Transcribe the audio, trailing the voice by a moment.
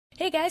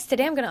Hey guys,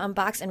 today I'm going to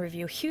unbox and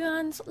review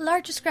Huion's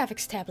largest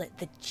graphics tablet,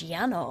 the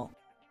Giano.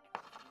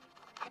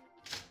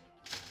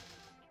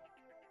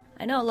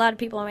 I know a lot of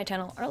people on my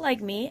channel are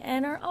like me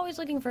and are always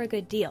looking for a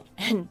good deal.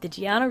 And the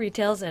Giano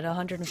retails at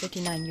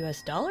 $159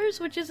 US,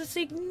 which is a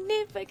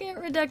significant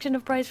reduction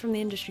of price from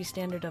the industry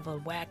standard of a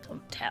Wacom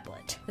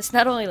tablet. This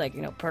not only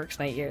perks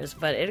my ears,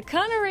 but it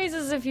kind of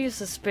raises a few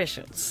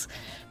suspicions.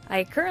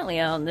 I currently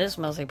own this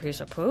mostly piece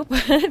of poop.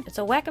 It's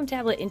a Wacom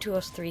tablet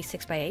Intuos 3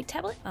 6x8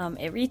 tablet.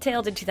 It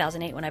retailed in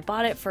 2008 when I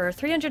bought it for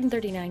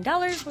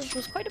 $339, which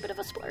was quite a bit of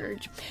a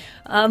splurge.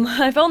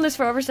 I've owned this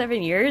for over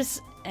 7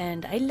 years,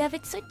 and I love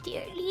it so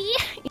dearly.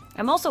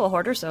 I'm also a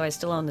hoarder, so I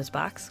still own this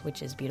box,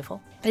 which is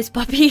beautiful. This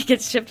puppy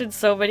gets shipped in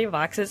so many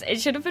boxes.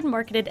 It should have been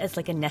marketed as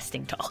like a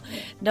nesting doll.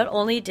 Not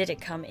only did it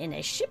come in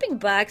a shipping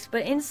box,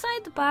 but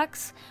inside the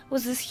box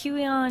was this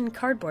Huion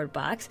cardboard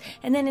box,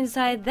 and then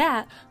inside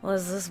that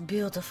was this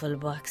beautiful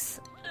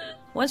box.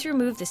 Once you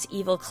remove this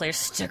evil clear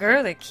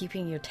sticker that's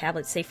keeping your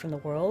tablet safe from the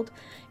world,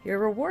 you're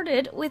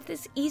rewarded with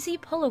this easy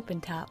pull-open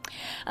top.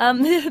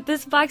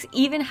 This box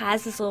even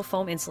has this little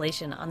foam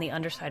insulation on the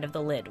underside of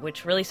the lid,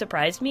 which really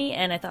surprised me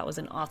and I thought was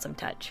an awesome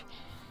touch.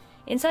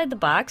 Inside the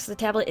box, the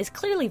tablet is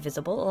clearly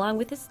visible, along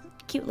with this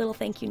cute little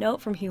thank you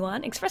note from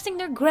Huion expressing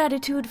their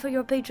gratitude for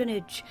your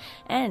patronage.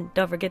 And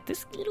don't forget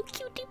this little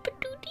cutie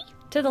patootie.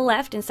 To the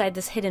left, inside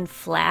this hidden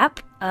flap,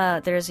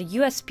 there's a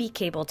USB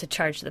cable to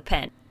charge the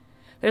pen.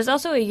 There's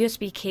also a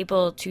USB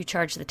cable to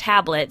charge the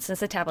tablet, since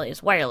the tablet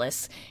is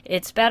wireless.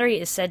 Its battery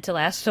is said to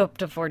last up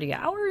to 40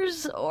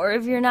 hours, or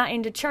if you're not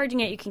into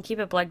charging it, you can keep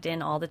it plugged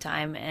in all the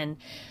time, and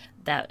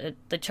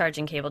the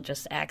charging cable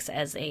just acts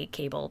as a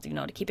cable,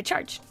 to keep it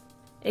charged.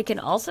 It can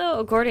also,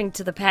 according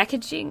to the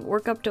packaging,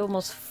 work up to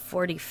almost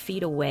 40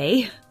 feet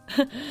away.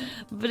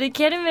 But I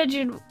can't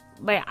imagine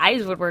my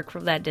eyes would work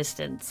from that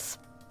distance.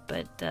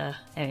 But,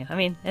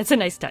 anyway, it's a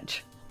nice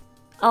touch.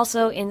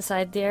 Also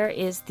inside there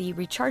is the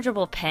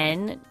rechargeable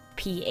pen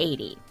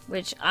P80,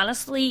 which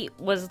honestly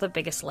was the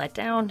biggest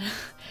letdown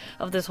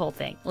of this whole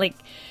thing.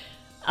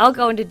 I'll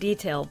go into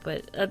detail,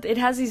 but it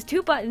has these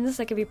two buttons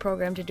that can be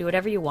programmed to do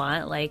whatever you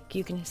want. Like,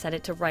 you can set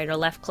it to right or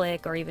left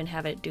click, or even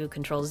have it do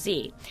Control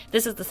Z.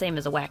 This is the same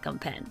as a Wacom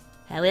pen.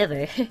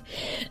 However,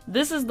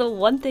 this is the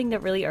one thing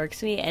that really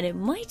irks me, and it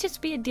might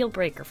just be a deal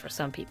breaker for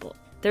some people.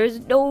 There's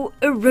no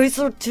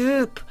eraser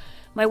tip!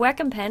 My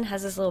Wacom pen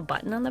has this little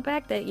button on the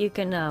back that you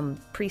can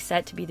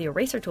preset to be the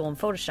eraser tool in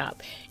Photoshop.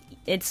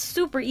 It's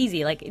super easy.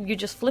 You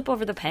just flip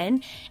over the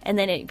pen, and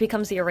then it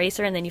becomes the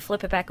eraser, and then you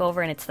flip it back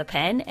over, and it's the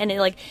pen. And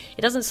it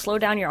doesn't slow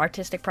down your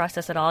artistic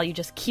process at all. You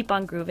just keep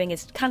on grooving.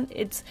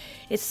 It's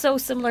so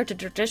similar to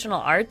traditional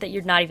art that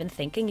you're not even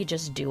thinking. You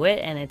just do it,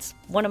 and it's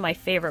one of my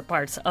favorite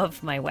parts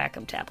of my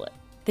Wacom tablet.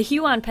 The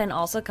Huion pen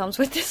also comes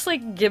with this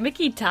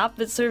gimmicky top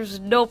that serves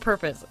no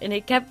purpose, and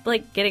it kept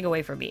getting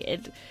away from me.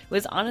 It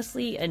was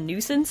honestly a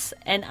nuisance,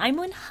 and I'm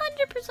 100%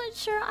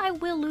 sure I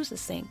will lose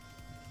this thing.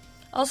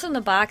 Also in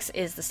the box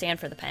is the stand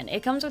for the pen.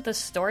 It comes with the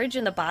storage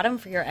in the bottom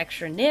for your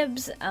extra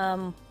nibs,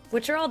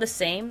 which are all the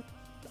same.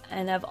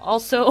 And I've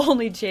also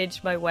only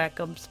changed my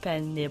Wacom's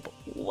pen nib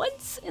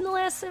once in the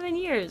last 7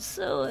 years.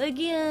 So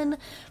again,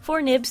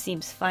 4 nibs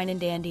seems fine and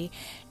dandy.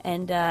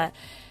 And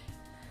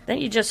then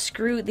you just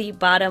screw the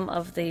bottom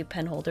of the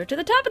pen holder to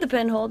the top of the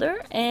pen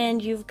holder,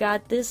 and you've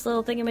got this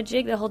little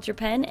thingamajig that holds your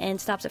pen and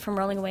stops it from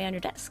rolling away on your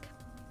desk.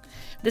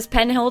 This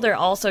pen holder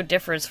also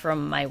differs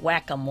from my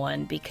Wacom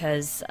one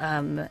because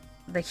the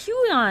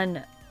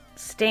Huion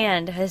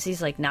stand has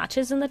these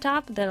notches in the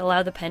top that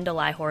allow the pen to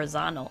lie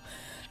horizontal.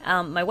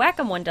 My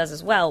Wacom one does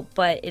as well,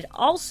 but it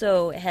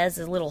also has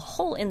a little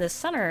hole in the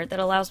center that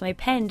allows my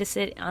pen to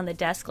sit on the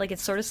desk like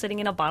it's sort of sitting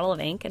in a bottle of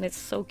ink, and it's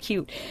so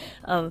cute.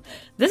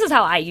 This is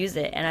how I use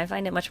it, and I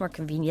find it much more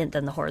convenient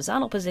than the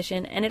horizontal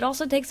position, and it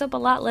also takes up a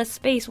lot less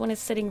space when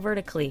it's sitting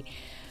vertically.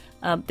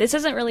 This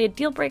isn't really a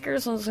deal breaker,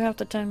 since half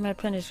the time my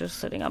pen is just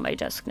sitting on my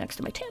desk next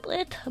to my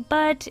tablet,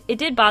 but it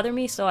did bother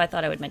me, so I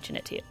thought I would mention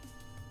it to you.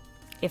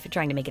 If you're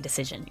trying to make a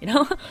decision,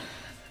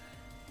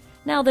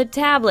 Now the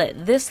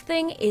tablet, this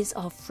thing is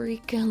a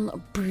freaking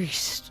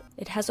beast.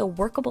 It has a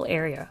workable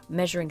area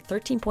measuring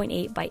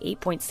 13.8 by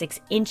 8.6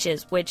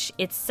 inches, which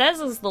it says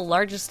is the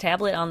largest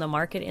tablet on the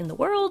market in the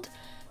world.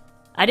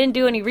 I didn't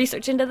do any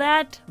research into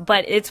that,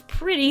 but it's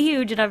pretty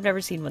huge and I've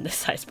never seen one this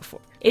size before.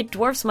 It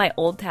dwarfs my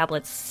old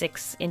tablet's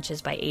 6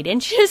 inches by 8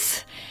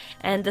 inches,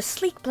 and the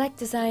sleek black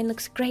design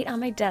looks great on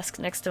my desk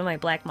next to my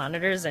black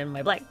monitors and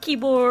my black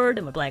keyboard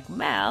and my black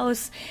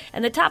mouse.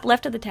 And the top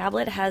left of the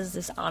tablet has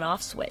this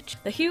on-off switch.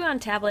 The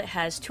Huion tablet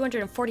has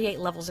 248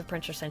 levels of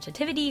pressure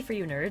sensitivity for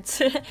you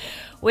nerds,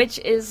 which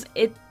is,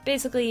 it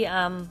basically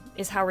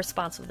is how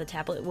responsive the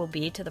tablet will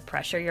be to the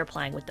pressure you're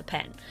applying with the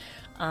pen.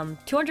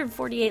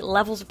 248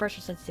 levels of pressure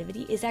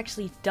sensitivity is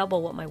actually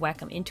double what my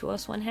Wacom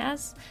Intuos one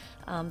has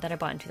that I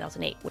bought in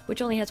 2008,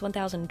 which only has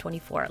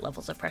 1024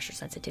 levels of pressure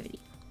sensitivity.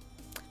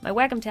 My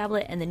Wacom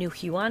tablet and the new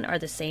Huion are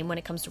the same when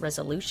it comes to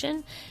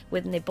resolution,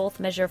 when they both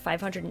measure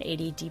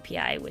 580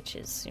 dpi, which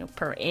is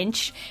per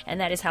inch, and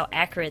that is how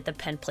accurate the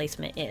pen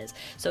placement is.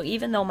 So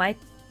even though my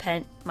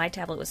my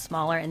tablet was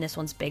smaller and this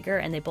one's bigger,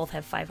 and they both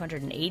have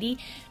 580.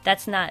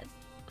 That's not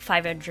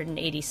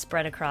 580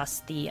 spread across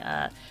the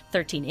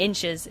 13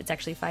 inches. It's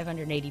actually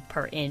 580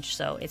 per inch,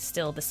 so it's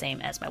still the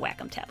same as my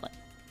Wacom tablet.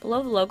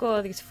 Below the logo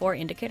are these 4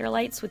 indicator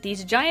lights with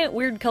these giant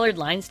weird colored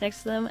lines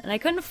next to them, and I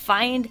couldn't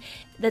find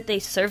that they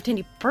served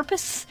any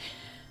purpose.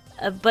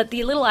 But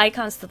the little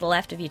icons to the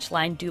left of each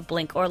line do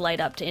blink or light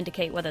up to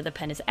indicate whether the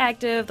pen is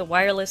active, the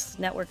wireless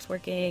network's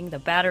working, the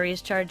battery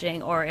is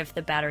charging, or if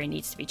the battery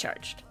needs to be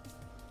charged.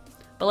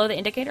 Below the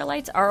indicator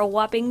lights are a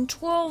whopping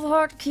 12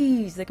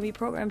 hotkeys that can be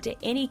programmed to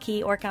any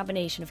key or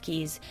combination of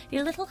keys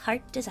your little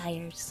heart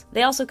desires.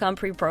 They also come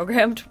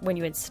pre-programmed when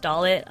you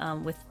install it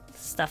with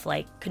stuff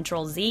like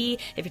Control-Z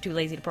if you're too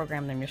lazy to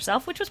program them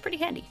yourself, which was pretty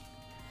handy.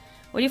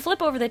 When you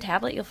flip over the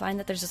tablet, you'll find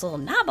that there's this little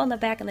knob on the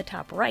back in the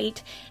top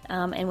right,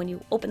 and when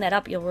you open that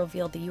up, you'll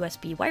reveal the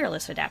USB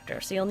wireless adapter.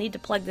 So you'll need to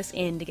plug this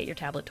in to get your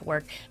tablet to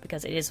work,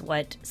 because it is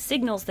what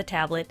signals the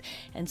tablet,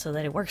 and so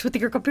that it works with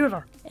your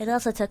computer. It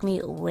also took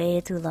me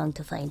way too long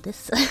to find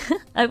this.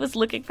 I was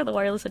looking for the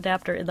wireless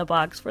adapter in the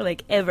box for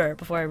like ever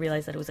before I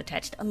realized that it was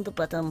attached on the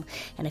bottom,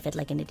 and I felt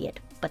like an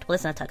idiot. But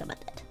let's not talk about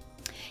that.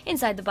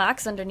 Inside the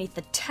box, underneath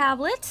the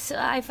tablet,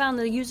 I found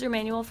the user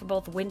manual for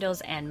both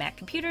Windows and Mac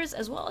computers,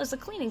 as well as a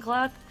cleaning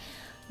cloth,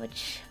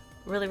 which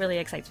really, really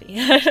excites me.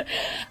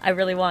 I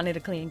really wanted a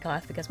cleaning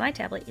cloth because my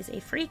tablet is a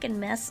freaking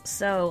mess,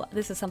 so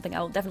this is something I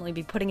will definitely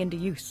be putting into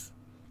use.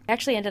 I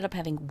actually ended up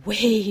having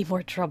way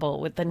more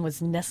trouble than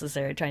was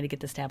necessary trying to get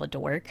this tablet to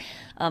work.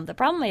 The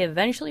problem I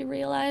eventually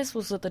realized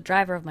was that the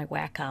driver of my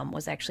Wacom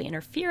was actually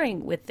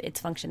interfering with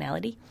its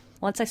functionality.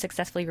 Once I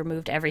successfully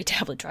removed every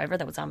tablet driver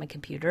that was on my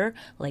computer,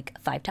 like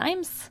 5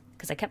 times,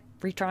 because I kept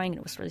retrying and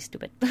it was really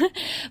stupid. But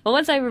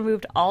once I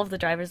removed all of the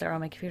drivers that were on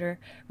my computer,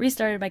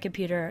 restarted my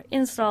computer,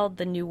 installed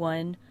the new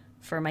one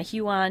for my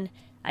Huion,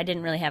 I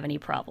didn't really have any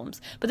problems.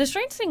 But the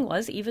strange thing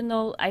was, even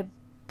though I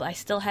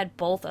still had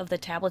both of the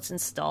tablets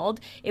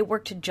installed, it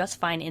worked just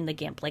fine in the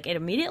GIMP. Like, it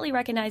immediately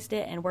recognized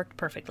it and worked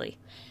perfectly.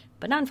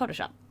 But not in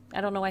Photoshop. I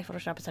don't know why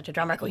Photoshop is such a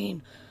drama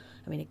queen.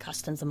 I mean, it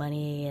costs tons of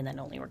money and then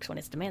only works when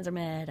its demands are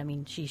met. I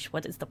mean, sheesh,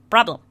 what is the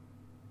problem?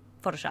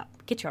 Photoshop,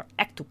 get your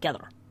act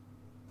together.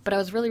 But I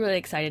was really, really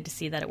excited to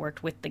see that it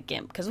worked with the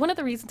GIMP, because one of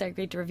the reasons I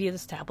agreed to review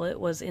this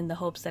tablet was in the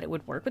hopes that it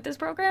would work with this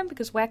program,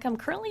 because Wacom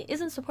currently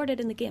isn't supported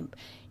in the GIMP,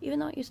 even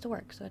though it used to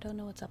work, so I don't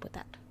know what's up with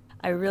that.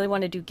 I really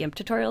want to do GIMP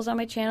tutorials on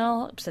my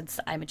channel, since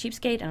I'm a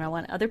cheapskate and I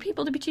want other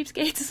people to be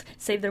cheapskates,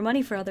 save their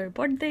money for other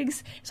important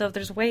things. So if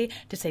there's a way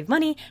to save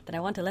money, then I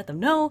want to let them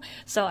know.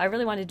 So I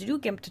really wanted to do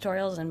GIMP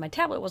tutorials, and my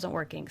tablet wasn't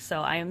working. So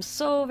I am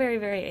so very,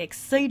 very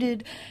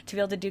excited to be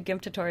able to do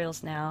GIMP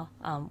tutorials now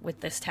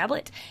with this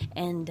tablet.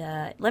 And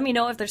let me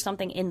know if there's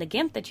something in the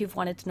GIMP that you've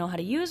wanted to know how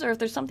to use, or if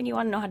there's something you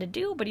want to know how to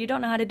do, but you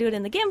don't know how to do it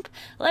in the GIMP.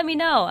 Let me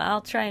know.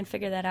 I'll try and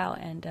figure that out,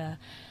 and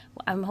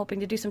I'm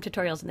hoping to do some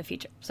tutorials in the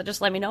future. So just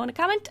let me know in a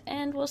comment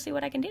and we'll see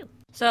what I can do.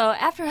 So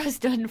after I was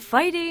done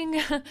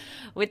fighting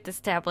with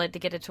this tablet to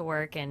get it to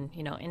work and,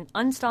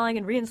 uninstalling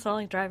and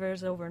reinstalling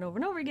drivers over and over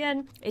and over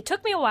again, it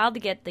took me a while to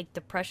get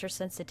the pressure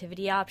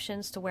sensitivity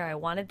options to where I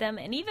wanted them.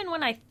 And even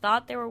when I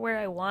thought they were where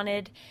I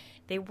wanted,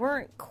 they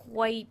weren't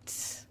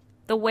quite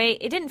the way,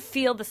 it didn't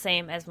feel the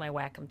same as my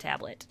Wacom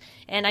tablet.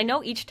 And I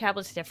know each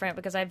tablet's different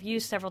because I've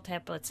used several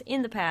tablets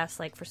in the past,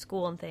 like for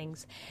school and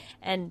things,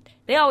 and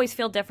they always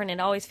feel different and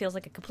always feels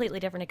like a completely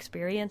different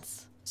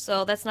experience.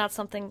 So that's not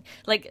something,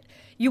 like,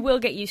 you will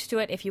get used to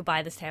it if you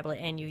buy this tablet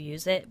and you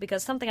use it,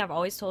 because something I've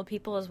always told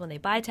people is when they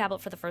buy a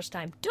tablet for the first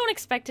time, don't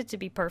expect it to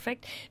be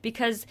perfect,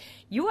 because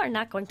you are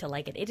not going to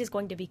like it. It is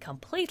going to be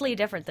completely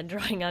different than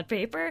drawing on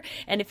paper,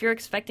 and if you're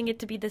expecting it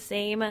to be the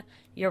same,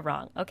 you're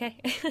wrong, okay?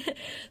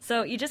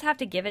 So you just have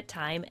to give it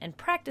time and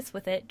practice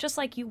with it, just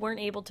like you weren't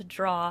able to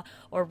draw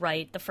or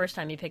write the first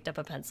time you picked up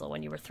a pencil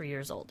when you were 3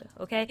 years old,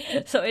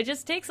 okay? So it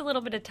just takes a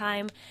little bit of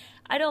time.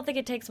 I don't think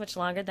it takes much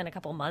longer than a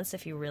couple months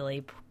if you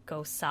really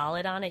go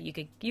solid on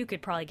it. You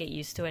could probably get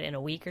used to it in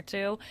a week or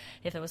two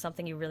if it was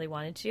something you really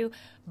wanted to.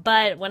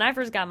 But when I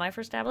first got my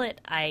first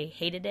tablet, I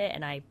hated it,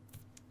 and I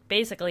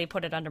basically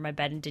put it under my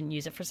bed and didn't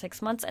use it for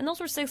 6 months. And those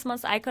were 6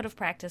 months I could have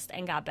practiced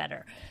and got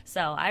better.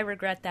 So I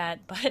regret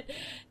that, but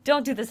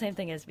don't do the same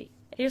thing as me.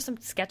 Here's some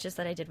sketches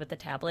that I did with the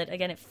tablet.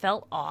 Again, it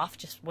felt off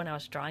just when I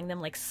was drawing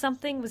them. Like,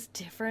 something was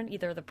different,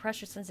 either the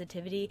pressure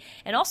sensitivity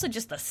and also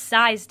just the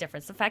size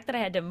difference. The fact that I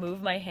had to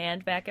move my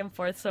hand back and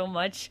forth so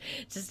much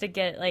just to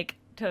get,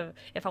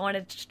 if I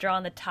wanted to draw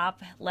on the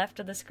top left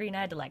of the screen,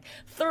 I had to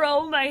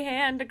throw my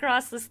hand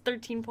across this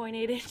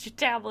 13.8-inch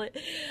tablet.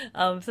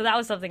 So that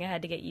was something I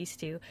had to get used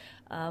to.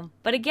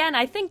 But again,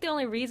 I think the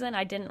only reason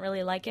I didn't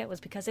really like it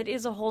was because it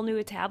is a whole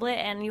new tablet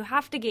and you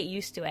have to get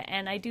used to it.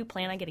 And I do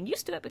plan on getting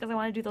used to it because I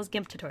want to do those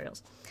GIMP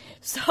tutorials.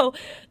 So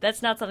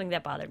that's not something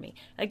that bothered me.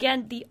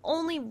 Again, the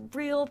only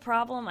real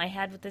problem I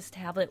had with this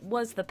tablet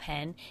was the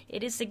pen.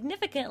 It is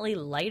significantly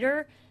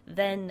lighter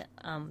than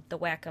the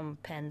Wacom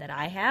pen that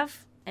I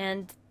have.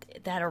 And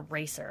that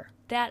eraser.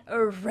 I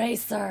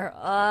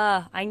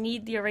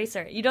need the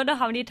eraser. You don't know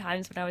how many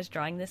times when I was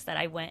drawing this that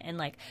I went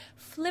and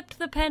flipped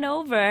the pen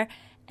over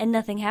and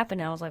nothing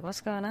happened. And I was like,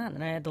 what's going on?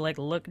 And I had to like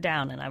look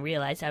down, and I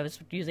realized I was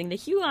using the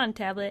Huion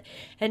tablet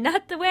and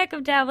not the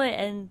Wacom tablet.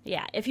 And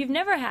yeah, if you've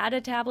never had a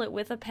tablet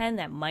with a pen,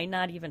 that might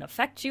not even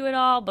affect you at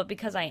all, but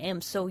because I am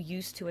so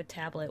used to a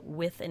tablet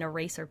with an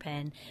eraser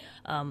pen,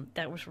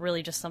 that was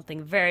really just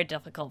something very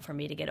difficult for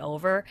me to get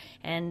over.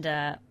 And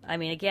I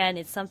mean, again,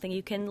 it's something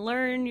you can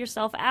learn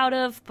yourself out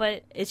of,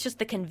 but it's just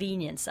the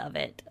convenience of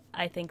it.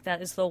 I think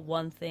that is the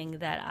one thing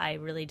that I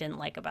really didn't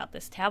like about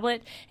this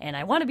tablet, and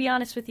I want to be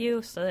honest with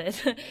you so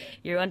that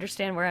you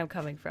understand where I'm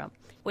coming from.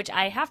 Which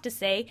I have to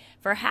say,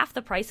 for half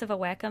the price of a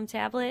Wacom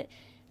tablet,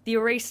 the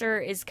eraser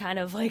is kind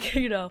of like,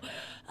 you know,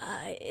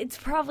 it's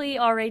probably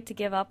alright to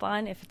give up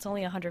on if it's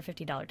only a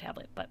 $150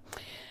 tablet, but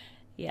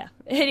yeah.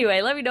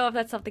 Anyway, let me know if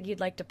that's something you'd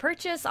like to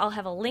purchase. I'll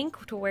have a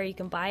link to where you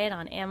can buy it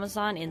on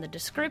Amazon in the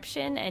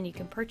description, and you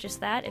can purchase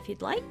that if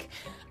you'd like.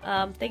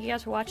 Thank you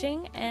guys for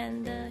watching,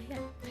 and yeah.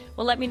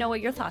 Well, let me know what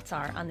your thoughts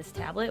are on this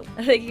tablet.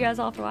 Thank you guys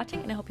all for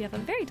watching, and I hope you have a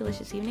very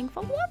delicious evening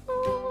full of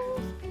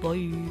waffles.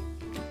 Bye.